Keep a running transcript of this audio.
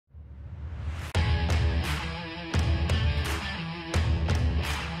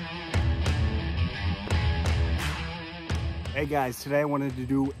Hey guys, today I wanted to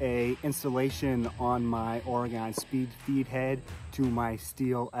do a installation on my Oregon speed feed head to my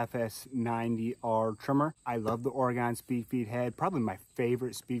Stihl FS90R trimmer. I love the Oregon speed feed head, probably my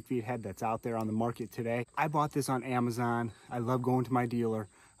favorite speed feed head that's out there on the market today. I bought this on Amazon. I love going to my dealer,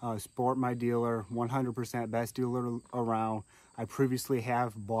 support my dealer, 100% best dealer around. I previously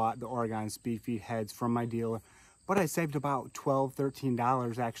have bought the Oregon speed feed heads from my dealer, but I saved about $12,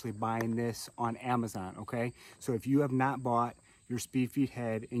 $13 actually buying this on Amazon, okay? So if you have not bought your speed feed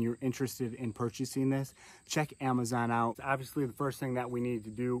head and you're interested in purchasing this, check Amazon out. Obviously, the first thing that we need to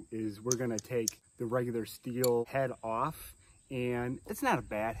do is we're gonna take the regular Stihl head off, and it's not a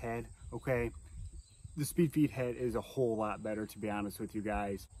bad head, okay? The speed feed head is a whole lot better, to be honest with you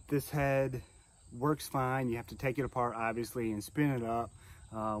guys. This head works fine. You have to take it apart, obviously, and spin it up,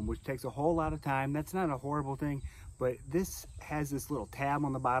 which takes a whole lot of time. That's not a horrible thing, but this has this little tab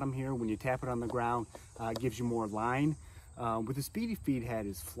on the bottom here. When you tap it on the ground, it gives you more line. With the speedy feed head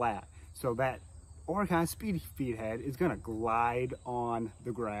is flat, so that Oregon speedy feed head is gonna glide on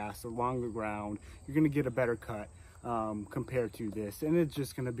the grass, along the ground. You're gonna get a better cut compared to this, and it's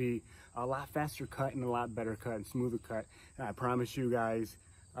just gonna be a lot faster cut and a lot better cut and smoother cut. And I promise you guys,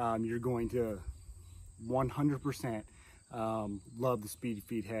 you're going to 100% love the speedy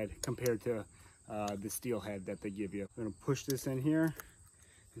feed head compared to the Stihl head that they give you. I'm gonna push this in here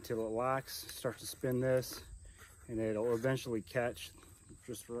until it locks, start to spin this, and it'll eventually catch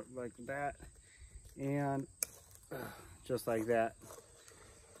just like that, and just like that,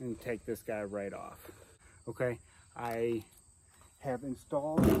 and take this guy right off. Okay, I have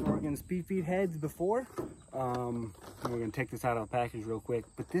installed Oregon speed feed heads before. We're gonna take this out of the package real quick,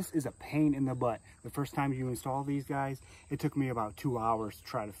 but this is a pain in the butt. The first time you install these guys, it took me about 2 hours to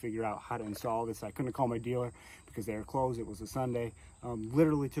try to figure out how to install this. I couldn't call my dealer because they were closed. It was a Sunday.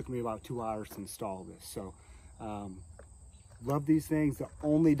 Literally took me about 2 hours to install this. So love these things. The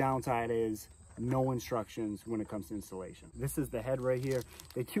only downside is no instructions when it comes to installation. This is the head right here.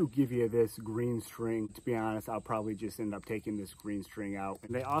 They do give you this green string. To be honest, I'll probably just end up taking this green string out.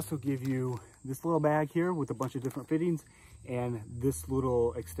 And they also give you this little bag here with a bunch of different fittings and this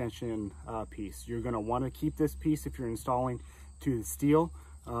little extension piece. You're gonna wanna keep this piece if you're installing to the Stihl,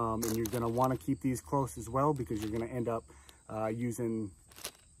 and you're gonna wanna keep these close as well because you're gonna end up using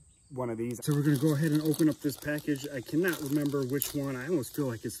one of these. So we're gonna go ahead and open up this package. I cannot remember which one. I almost feel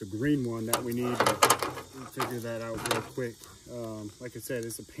like it's the green one that we need, but we'll figure that out real quick. Like I said,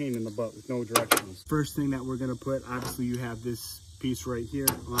 it's a pain in the butt with no directions. First thing that we're gonna put, obviously you have this piece right here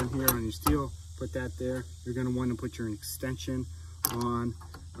on your Stihl. Put that there. You're gonna want to put your extension on,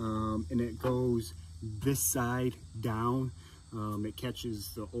 and it goes this side down. It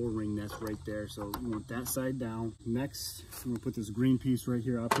catches the O-ring that's right there, so you want that side down. Next, I'm gonna put this green piece right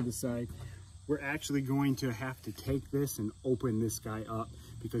here off to the side. We're actually going to have to take this and open this guy up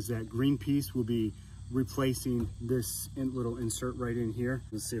because that green piece will be replacing this little insert right in here.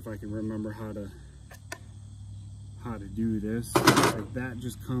 Let's see if I can remember how to do this. Like that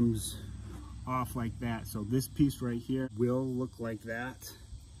just comes off like that. So this piece right here will look like that,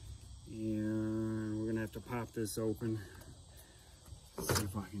 and we're gonna have to pop this open. Let's see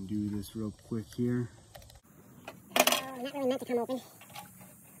if I can do this real quick here. Not really meant to come open.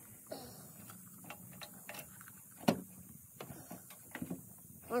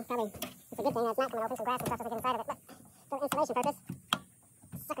 Well, probably it's a good thing that it's not coming open, so grass and stuff doesn't get inside of it, but for installation purpose,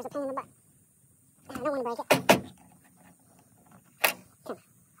 sucker's a pain in the butt. I don't want to break it. Come on.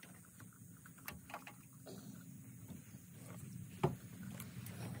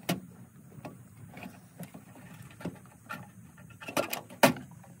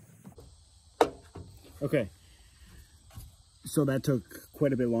 Okay, so that took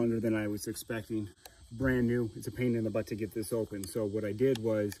quite a bit longer than I was expecting. Brand new, it's a pain in the butt to get this open. So what I did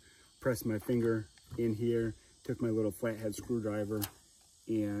was press my finger in here, took my little flathead screwdriver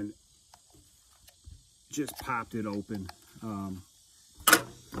and just popped it open.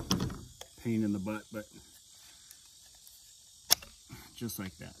 Pain in the butt, but just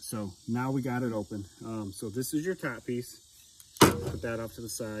like that. So now we got it open. So this is your top piece. Put that off to the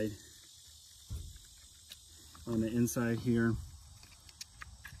side. On the inside here,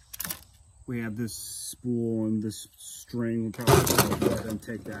 we have this spool and this string. We'll probably go ahead and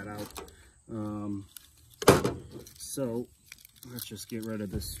take that out. So let's just get rid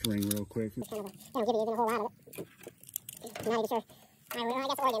of this string real quick. It's kind of they don't give you even a whole lot of it. I'm not even sure. I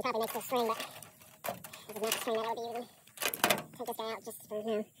guess Oregon probably makes this string, but this is not the string that I would be using. Take this guy out just for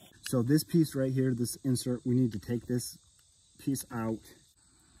now. So this piece right here, this insert, we need to take this piece out.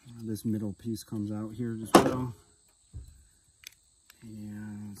 This middle piece comes out here as well.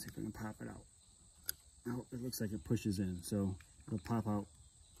 And let's see if I can pop it out. Oh, it looks like it pushes in, so it'll pop out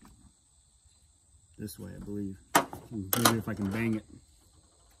this way, I believe. Maybe if I can bang it.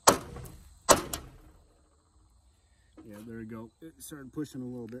 Yeah, there we go. It started pushing a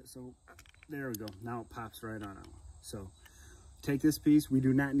little bit, so there we go. Now it pops right on out. So take this piece. We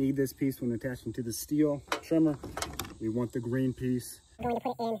do not need this piece when attaching to the Stihl trimmer. We want the green piece. I'm going to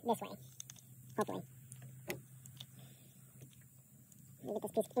put it in this way, hopefully. Let me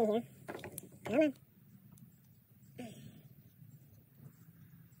get this piece in here.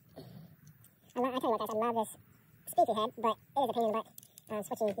 Come on. I tell you what, guys, I love this speed feed head, but it is a pain in the butt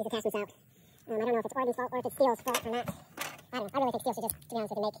switching these attachments out. I don't know if it's Oregon's fault or if it's Stihl's fault or not. I don't know. I really think Stihl should just, to be honest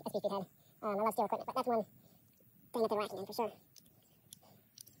with you, make a speed feed head. I love Stihl equipment, but that's one thing that they're lacking in for sure.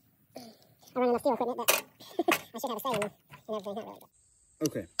 I run enough Stihl equipment that I should have a say in everything. Not really.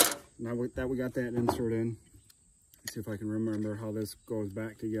 Okay, now that we got that insert in, let's see if I can remember how this goes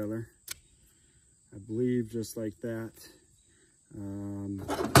back together. I believe just like that.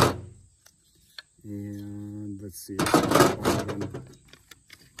 And let's see. So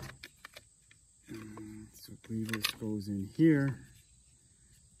I believe this goes in here,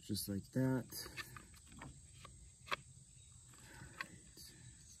 just like that.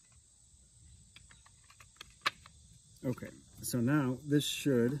 Okay, so now this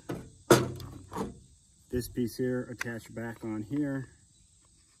piece here attach back on here.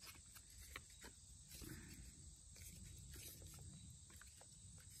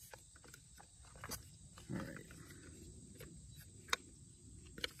 All right.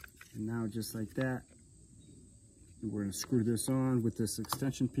 And now just like that, we're going to screw this on with this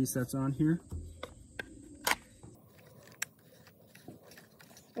extension piece that's on here.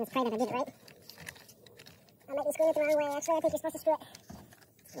 Let's pray that I did it right. I might be screwing it the wrong way. Actually, I think you're supposed to screw it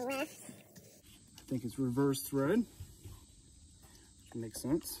left. I think it's reverse thread, which makes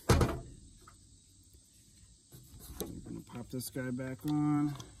sense. I'm going to pop this guy back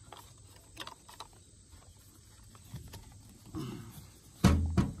on. And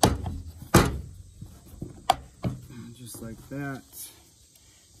just like that.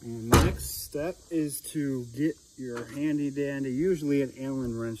 And the next step is to get your handy dandy, usually an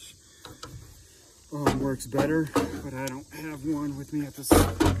Allen wrench works better, but I don't have one with me at this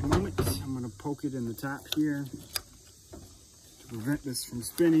moment. I'm going to poke it in the top here to prevent this from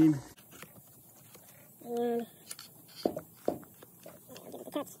spinning. And give it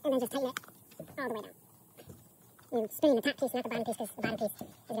a touch, and then just tighten it all the way down. You're spinning the top piece, not the bottom piece, because the bottom piece is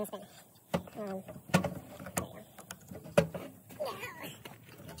going to spin. There you go.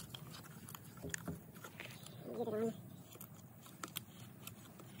 Get it on.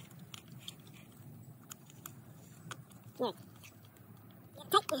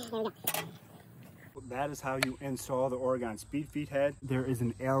 That is how you install the Oregon speed feed head. There is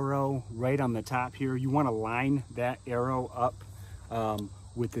an arrow right on the top here. You want to line that arrow up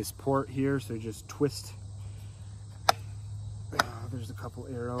with this port here. So just twist. There's a couple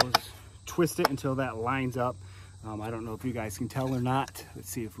arrows. Twist it until that lines up. I don't know if you guys can tell or not. Let's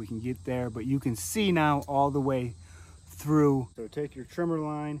see if we can get there. But you can see now all the way through. So take your trimmer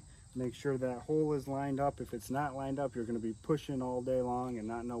line. Make sure that hole is lined up. If it's not lined up, you're going to be pushing all day long and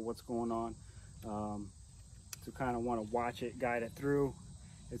not know what's going on. So kind of want to watch it, guide it through.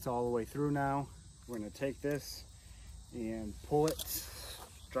 It's all the way through now. We're going to take this and pull it.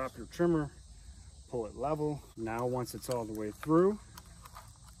 Drop your trimmer, pull it level. Now once it's all the way through,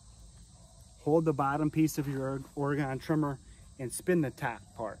 hold the bottom piece of your Oregon trimmer and spin the top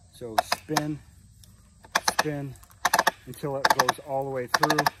part. So spin, spin until it goes all the way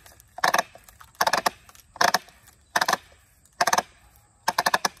through.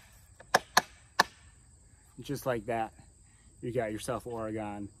 Just like that, you got yourself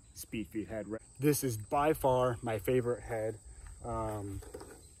Oregon speed feed head. This is by far my favorite head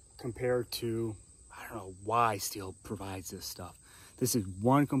compared to, I don't know why Stihl provides this stuff. This is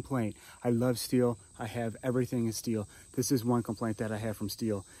one complaint. I love Stihl. I have everything in Stihl. This is one complaint that I have from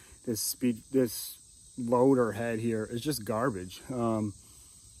Stihl. This loader head here is just garbage. I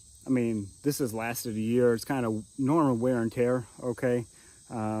mean, this has lasted a year. It's kind of normal wear and tear, okay?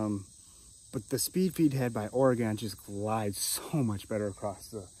 But the speed feed head by Oregon just glides so much better across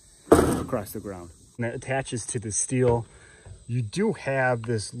the ground. And it attaches to the Stihl. You do have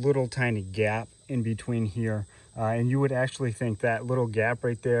this little tiny gap in between here, and you would actually think that little gap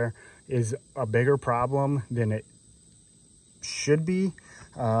right there is a bigger problem than it should be.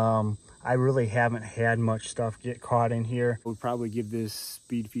 I really haven't had much stuff get caught in here. I would probably give this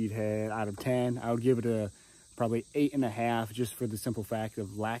speed feed head out of 10. I would give it a probably 8.5, just for the simple fact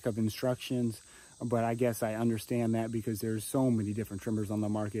of lack of instructions. but I guess I understand that because there's so many different trimmers on the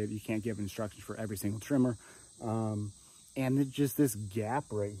market. You can't give instructions for every single trimmer. And it's just this gap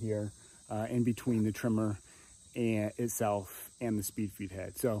right here in between the trimmer and itself and the speed feed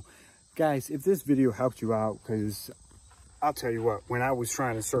head. So guys, if this video helped you out, because I'll tell you what, when I was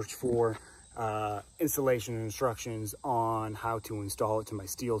trying to search for installation instructions on how to install it to my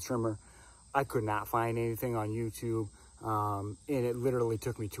Stihl trimmer, I could not find anything on YouTube. And it literally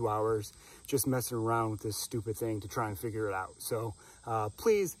took me 2 hours just messing around with this stupid thing to try and figure it out. So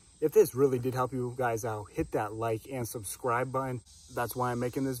please, if this really did help you guys out, hit that like and subscribe button. That's why I'm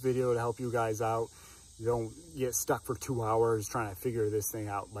making this video, to help you guys out. You don't get stuck for 2 hours trying to figure this thing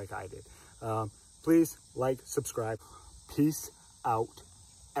out like I did. Please like, subscribe. Peace out,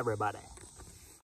 everybody.